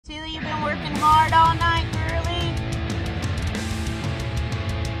see that you've been working hard all night, girly?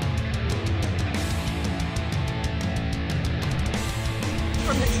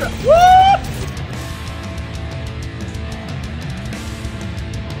 From the truck. Woo!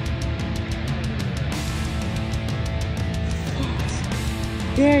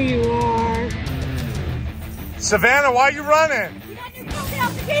 There you are. Savannah, why are you running? We got new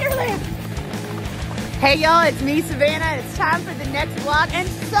crocodiles to Gatorland. Hey y'all, it's me, Savannah. It's time for the next vlog, and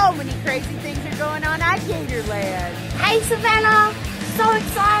so many crazy things are going on at Gatorland. Hey Savannah, so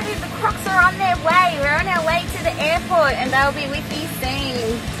excited. The crocs are on their way. We're on our way to the airport and they'll be with you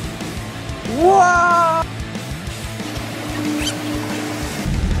soon. Whoa!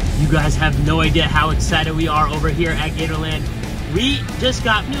 You guys have no idea how excited we are over here at Gatorland. We just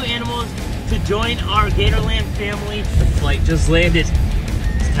got new animals to join our Gatorland family. The flight just landed.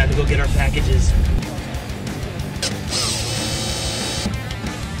 It's time to go get our packages.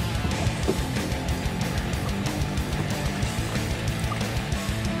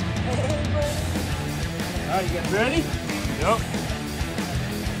 All right, you guys ready? Yep.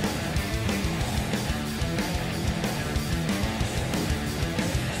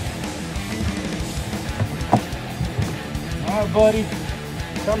 All right, buddy.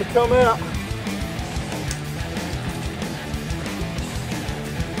 Time to come out.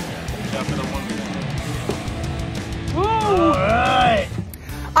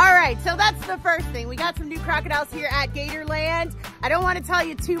 All right, so that's the first thing. We got some new crocodiles here at Gatorland. I don't want to tell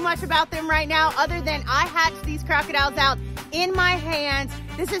you too much about them right now, other than I hatched these crocodiles out in my hands.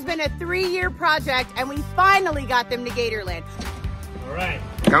 This has been a 3-year project, and we finally got them to Gatorland. All right.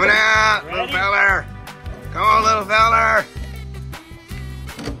 Coming out, Ready? little feller. Come on, little feller.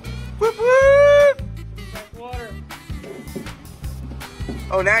 Whoop, whoop. Water.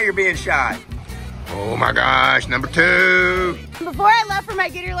 Oh, now you're being shy. Oh my gosh, number 2. Before I left for my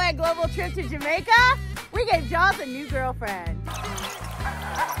Gatorland global trip to Jamaica, we gave Jaws a new girlfriend. The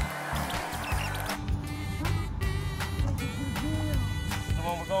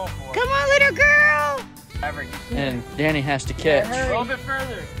one we're going for. Come on, little girl. And Danny has to catch. A little bit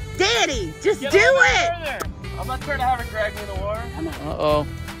further. Daddy, just Get do a little bit it. further. I'm not trying to have her drag me in the water. Uh-oh.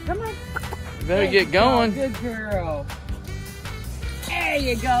 Come on. You better get going. Good girl. There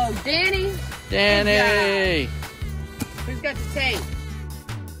you go, Danny. Danny! Who's got the tape?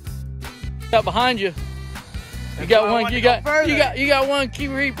 Got behind you. You got one, you got one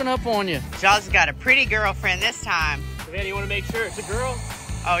creeping up on you. Jaws got a pretty girlfriend this time. Savannah, you want to make sure it's a girl?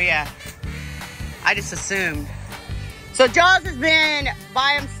 Oh yeah. I just assumed. So Jaws has been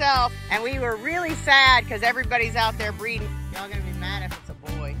by himself, and we were really sad because everybody's out there breeding. Y'all gonna be mad if it's a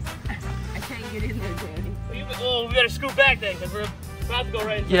boy. I can't get in there, Danny. Oh, we better scoot back then, because we're about to go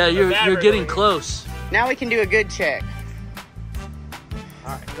right into Yeah, the bad you're river getting here. close. Now we can do a good check.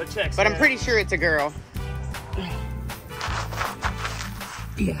 All right, go check. But I'm pretty sure it's a girl.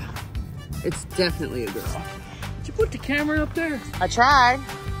 Yeah, it's definitely a girl. Did you put the camera up there? I tried.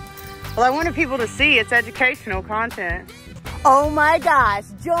 Well, I wanted people to see it's educational content. Oh my gosh,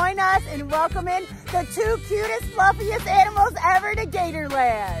 join us in welcoming the 2 cutest, fluffiest animals ever to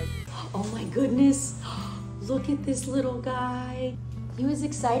Gatorland. Oh my goodness, look at this little guy. You as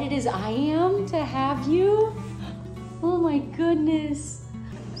excited as I am to have you? Oh my goodness.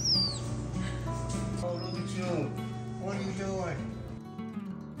 Oh, look at you. What are you doing?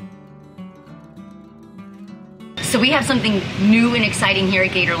 So we have something new and exciting here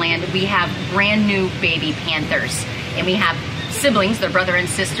at Gatorland. We have brand new baby panthers, and we have siblings, their brother and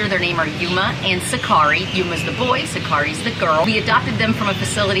sister. Their name are Yuma and Sakari. Yuma's the boy, Sakari's the girl. We adopted them from a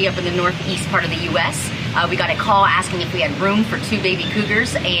facility up in the northeast part of the U.S. We got a call asking if we had room for 2 baby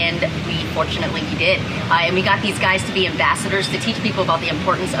cougars, and fortunately we did. And we got these guys to be ambassadors to teach people about the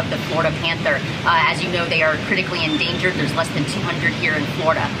importance of the Florida panther. As you know, they are critically endangered. There's less than 200 here in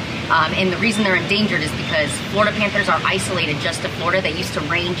Florida. And the reason they're endangered is because Florida panthers are isolated just to Florida. They used to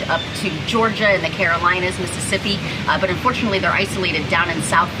range up to Georgia and the Carolinas, Mississippi, but unfortunately they're isolated down in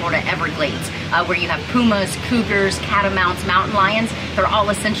South Florida Everglades, where you have pumas, cougars, catamounts, mountain lions. They're all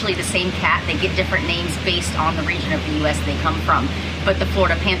essentially the same cat. They get different names based on the region of the U.S. they come from. But the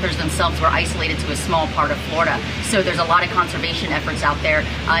Florida panthers themselves were isolated to a small part of Florida. So there's a lot of conservation efforts out there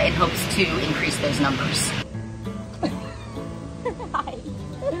in hopes to increase those numbers.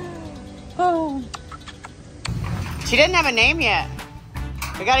 Oh. She didn't have a name yet.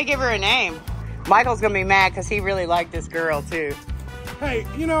 We gotta give her a name. Michael's gonna be mad because he really liked this girl too. Hey,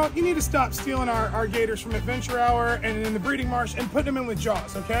 you know, you need to stop stealing our gators from Adventure Hour and in the breeding marsh and put them in with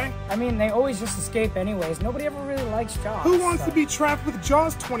Jaws, okay? I mean, they always just escape anyways. Nobody ever really likes Jaws. Who wants to be trapped with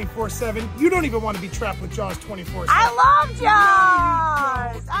Jaws 24/7? You don't even want to be trapped with Jaws 24/7. I love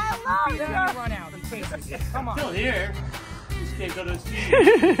Jaws! I Come on. Still here. Just can't go to his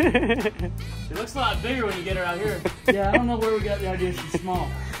feet. She looks a lot bigger when you get her out here. Yeah, I don't know where we got the idea she's small.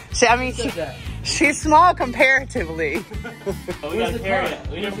 She's small comparatively. Oh, we gotta carry it.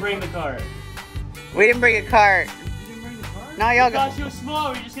 We didn't bring the cart. We didn't bring a cart. You didn't bring the car? No, y'all I thought she was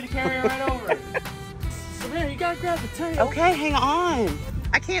small. We're just gonna carry her right over. Savannah, you gotta grab the tail. Okay, hang on.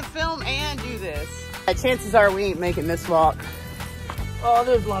 I can't film and do this. Chances are we ain't making this walk. Oh,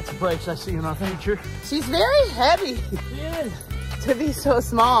 there's lots of breaks I see in our future. She's very heavy Yeah. to be so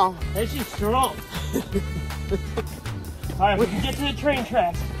small. And she's strong. Alright, we can get to the train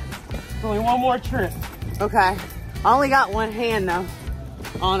tracks. Only one more trip. Okay. I only got one hand though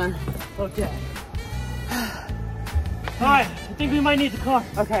on her. Okay. Alright, I think we might need the car.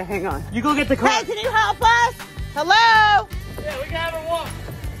 Okay, hang on. You go get the car. Hey, can you help us? Hello? Yeah, we can have her walk.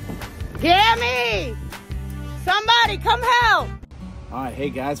 Gammy! Somebody come help! All right, hey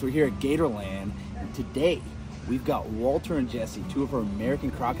guys, we're here at Gatorland, and today we've got Walter and Jesse, two of our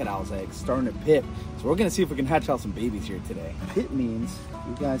American crocodiles eggs, starting to pip. So we're gonna see if we can hatch out some babies here today. Pip means,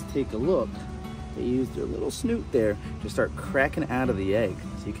 you guys take a look, they use their little snoot there to start cracking out of the egg.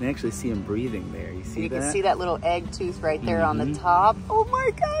 So you can actually see them breathing there. You see that? You can see that little egg tooth right there on the top. Oh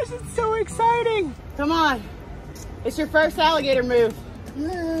my gosh, it's so exciting. Come on. It's your first alligator move.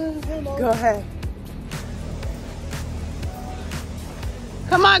 Go ahead.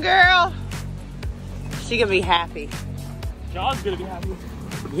 Come on, girl. She gonna be happy. John's gonna be happy.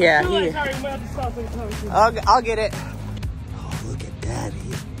 Yeah. I'll get it. Oh, look at that.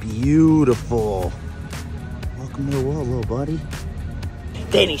 He's beautiful. Welcome to the world, little buddy.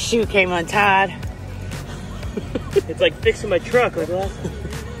 Danny's shoe came untied. It's like fixing my truck like last time.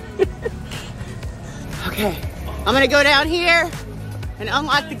 Okay. I'm gonna go down here and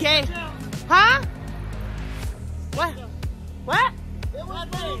unlock the gate. Huh? What? What?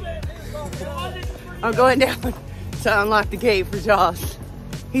 I'm going down to unlock the gate for Josh.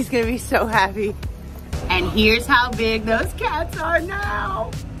 He's gonna be so happy. And here's how big those cats are now.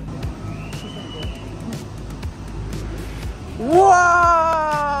 Whoa!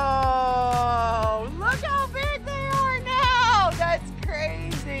 Look how big they are now. That's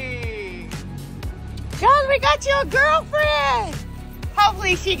crazy. Josh, we got you a girlfriend.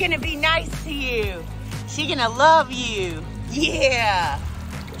 Hopefully she's gonna be nice to you. She gonna love you. Yeah.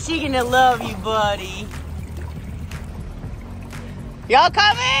 She gonna love you, buddy. Y'all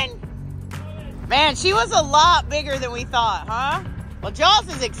coming? Man, she was a lot bigger than we thought, huh? Well, Jaws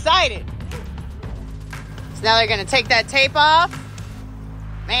is excited. So now they're gonna take that tape off.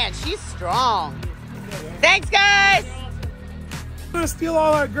 Man, she's strong. Thanks, guys. They're gonna steal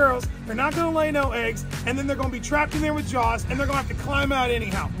all our girls. They're not gonna lay no eggs, and then they're gonna be trapped in there with Jaws, and they're gonna have to climb out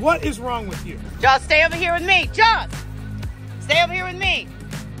anyhow. What is wrong with you? Jaws, stay over here with me. Jaws, stay over here with me.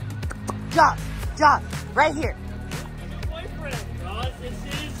 Jaws, right here. Boyfriend, Josh, this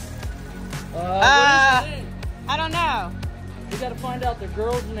is... What is his name? I don't know. We gotta find out the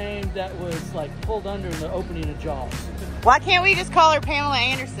girl's name that was like pulled under in the opening of Jaws. Why can't we just call her Pamela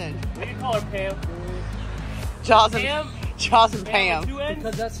Anderson? We can call her Pam. Jaws and Pam. Pam.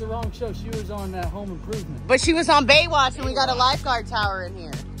 Because that's the wrong show. She was on Home Improvement. But she was on Baywatch and we got a lifeguard tower in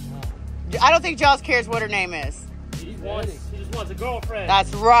here. I don't think Jaws cares what her name is. He just wants a girlfriend.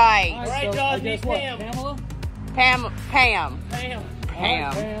 That's right. All right, so Jaws, I guess meet what? Pam. Pamela? Pam. Pam. All right,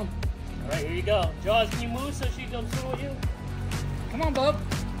 Pam. All right, here you go. Jaws, can you move so she comes through with you? Come on, bub.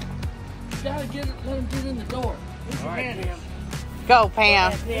 You gotta let him get in the door. All right, Pam. Go,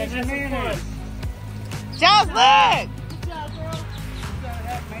 Pam. Yeah, that's some fun. Jaws, look. Good job, girl. You gotta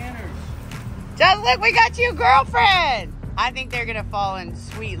have manners. Jaws, look, we got you a girlfriend. I think they're gonna fall in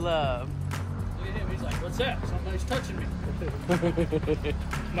sweet love. Look at him. He's like, what's that? Somebody's touching me.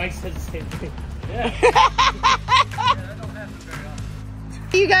 Mike says the same thing. Yeah. That don't happen very often.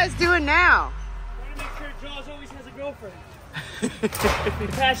 What are you guys doing now? Want to make sure Jaws always has a girlfriend.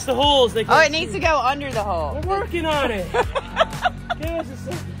 Patch the holes. They Oh, it needs to go under the hole. We're working on it. Give us a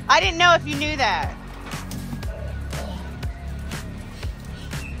second. I didn't know if you knew that.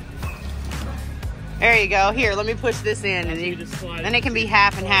 There you go. Here, let me push this in, and then it can be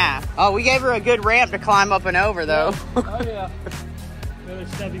half and half. Oh, we gave her a good ramp to climb up and over, though. Oh, yeah. Another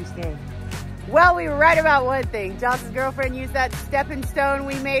stepping stone. Well, we were right about one thing. Jaws' girlfriend used that stepping stone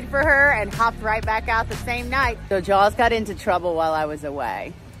we made for her and hopped right back out the same night. So Jaws got into trouble while I was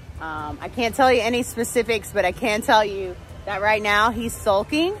away. I can't tell you any specifics, but I can tell you that right now he's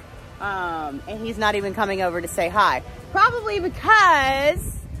sulking, and he's not even coming over to say hi. Probably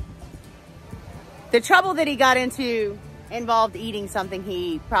because the trouble that he got into involved eating something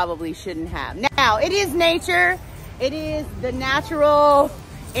he probably shouldn't have. Now, it is nature. It is the natural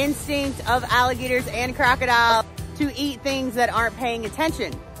instinct of alligators and crocodiles to eat things that aren't paying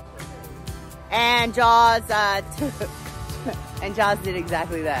attention. And Jaws, and Jaws did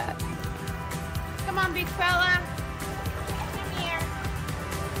exactly that. Come on, big fella. Come here.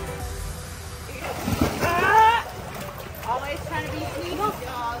 Ah! Always trying to be sneaky,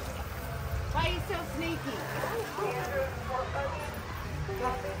 Jaws. Why are you so sneaky?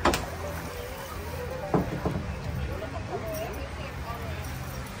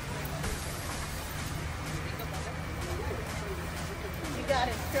 You got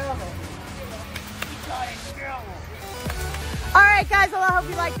in trouble. All right, guys, well, I hope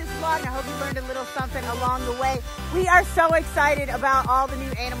you liked this vlog, and I hope you learned a little something along the way. We are so excited about all the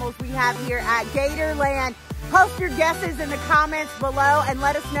new animals we have here at Gatorland. Post your guesses in the comments below and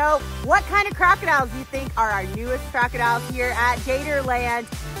let us know what kind of crocodiles you think are our newest crocodiles here at Gatorland.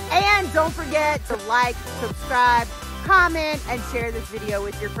 And don't forget to like, subscribe, comment, and share this video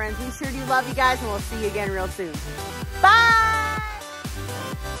with your friends. We sure do love you guys, and we'll see you again real soon. Bye!